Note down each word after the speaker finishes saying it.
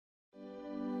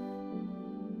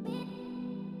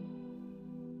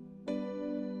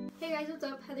Hey guys, what's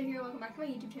up? Heather here. Welcome back to my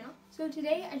YouTube channel. So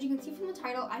today, as you can see from the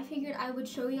title, I figured I would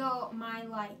show y'all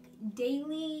my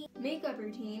daily makeup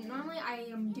routine. Normally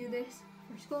I do this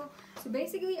for school. So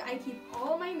basically I keep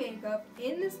all my makeup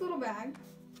in this little bag.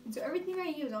 And so everything I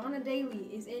use on a daily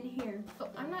is in here. So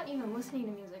I'm not even listening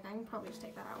to music. I can probably just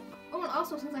take that out. Oh, and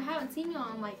also since I haven't seen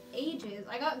y'all in ages,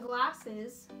 I got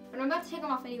glasses. But I'm about to take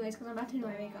them off anyways because I'm about to do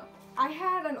my makeup. I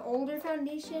had an older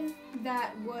foundation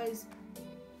that was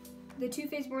the Too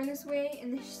Faced Born This Way in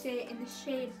the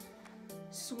shade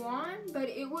Swan, but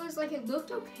it was it looked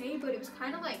okay, but it was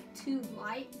kind of too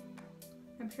light.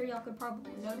 I'm sure y'all could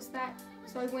probably notice that.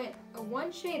 So I went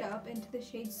one shade up into the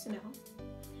shade Snow.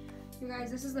 You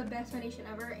guys, this is the best foundation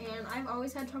ever, and I've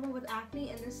always had trouble with acne,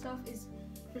 and this stuff is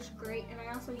just great. And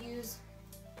I also use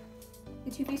the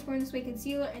Too Faced Born This Way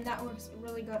concealer, and that works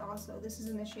really good also. This is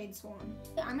in the shade Swan.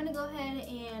 I'm gonna go ahead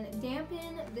and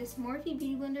dampen this Morphe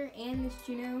Beauty Blender and this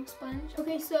Juno sponge.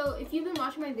 Okay, so if you've been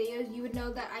watching my videos, you would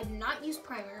know that I do not use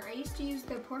primer. I used to use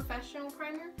the professional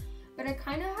primer, but I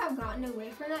kind of have gotten away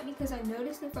from that because I've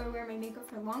noticed if I wear my makeup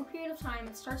for a long period of time,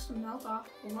 it starts to melt off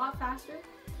a lot faster.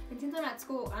 And since I'm at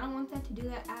school, I don't want that to do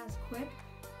that as quick.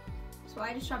 So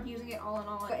I just stopped using it all in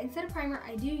all. But instead of primer,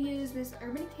 I do use this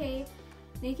Urban Decay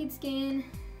Naked Skin,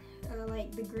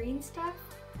 the green stuff.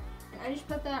 And I just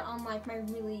put that on my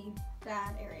really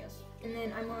bad areas. And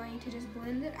then I'm going to just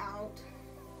blend it out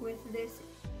with this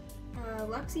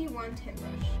Luxie 110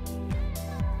 brush.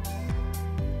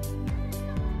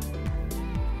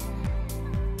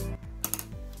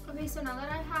 Okay, so now that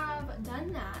I have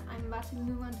done that, I'm about to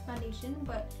move on to foundation,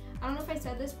 but I don't know if I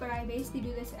said this, but I basically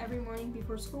do this every morning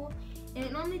before school, and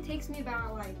it normally takes me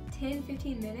about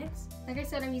 10-15 minutes. Like I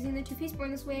said, I'm using the Too Faced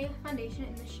Born This Way foundation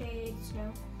in the shade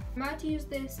Snow. I'm about to use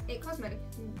this IT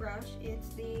Cosmetics brush. It's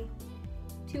the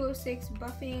 206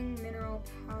 Buffing Mineral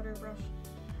Powder Brush.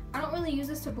 I don't really use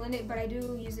this to blend it, but I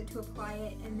do use it to apply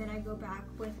it, and then I go back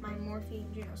with my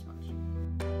Morphe Juno sponge.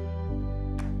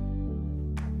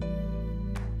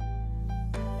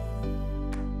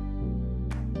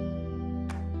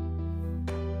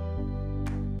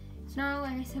 So now,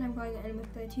 like I said, I'm going in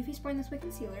with the Too Faced Born This Way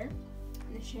concealer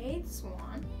in the shade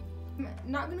Swan. I'm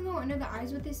not going to go under the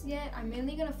eyes with this yet. I'm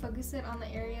mainly going to focus it on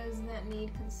the areas that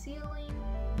need concealing.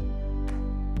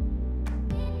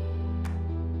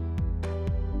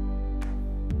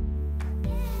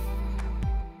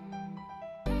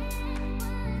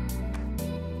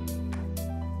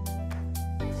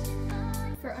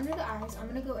 For under the eyes, I'm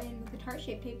going to go in with the Tarte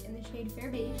Shape Tape in the shade Fair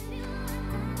Beige.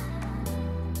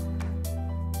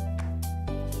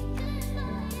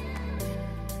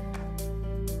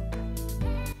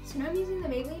 So now I'm using the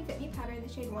Maybelline Fit Me powder in the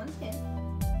shade 110.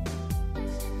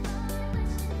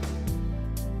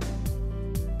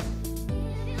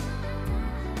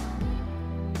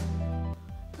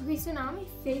 Okay, so now my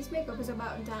face makeup is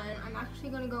about done. I'm actually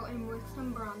going to go in with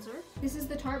some bronzer. This is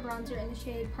the Tarte bronzer in the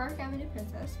shade Park Avenue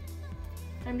Princess.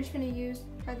 And I'm just going to use,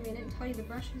 by the way, I didn't tell you the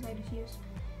brushes I just used.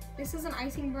 This is an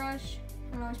icing brush.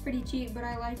 I know it's pretty cheap, but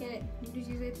I like it. You just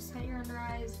use it to set your under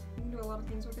eyes. You can do a lot of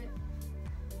things with it.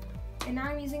 And now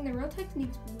I'm using the Real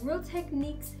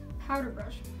Techniques powder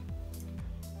brush.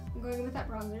 I'm going with that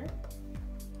bronzer.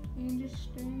 And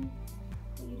just doing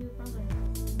what you do with bronzer.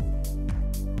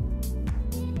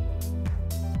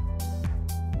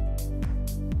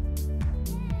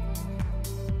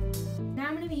 Now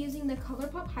I'm going to be using the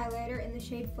ColourPop highlighter in the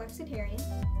shade Flexitarian.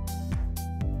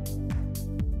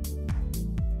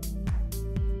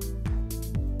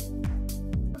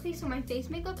 Okay, so my face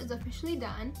makeup is officially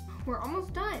done. We're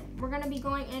almost done. We're gonna be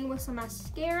going in with some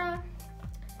mascara.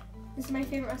 This is my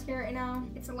favorite mascara right now.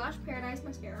 It's a Lash Paradise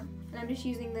mascara. And I'm just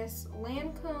using this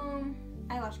Lancome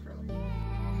eyelash curler.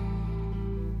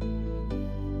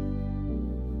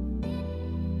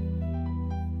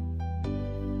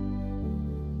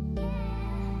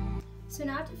 So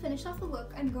now to finish off the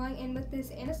look, I'm going in with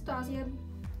this Anastasia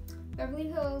Beverly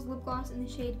Hills lip gloss in the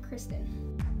shade Kristen.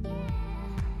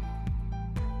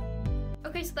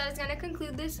 Okay, so that is gonna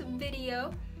conclude this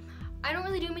video. I don't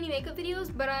really do many makeup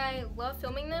videos, but I love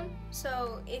filming them.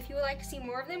 So if you would like to see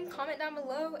more of them, comment down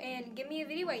below and give me a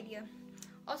video idea.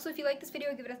 Also, if you like this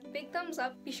video, give it a big thumbs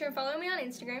up. Be sure to follow me on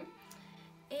Instagram.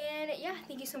 And yeah,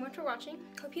 thank you so much for watching.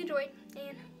 Hope you enjoyed,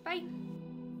 and bye.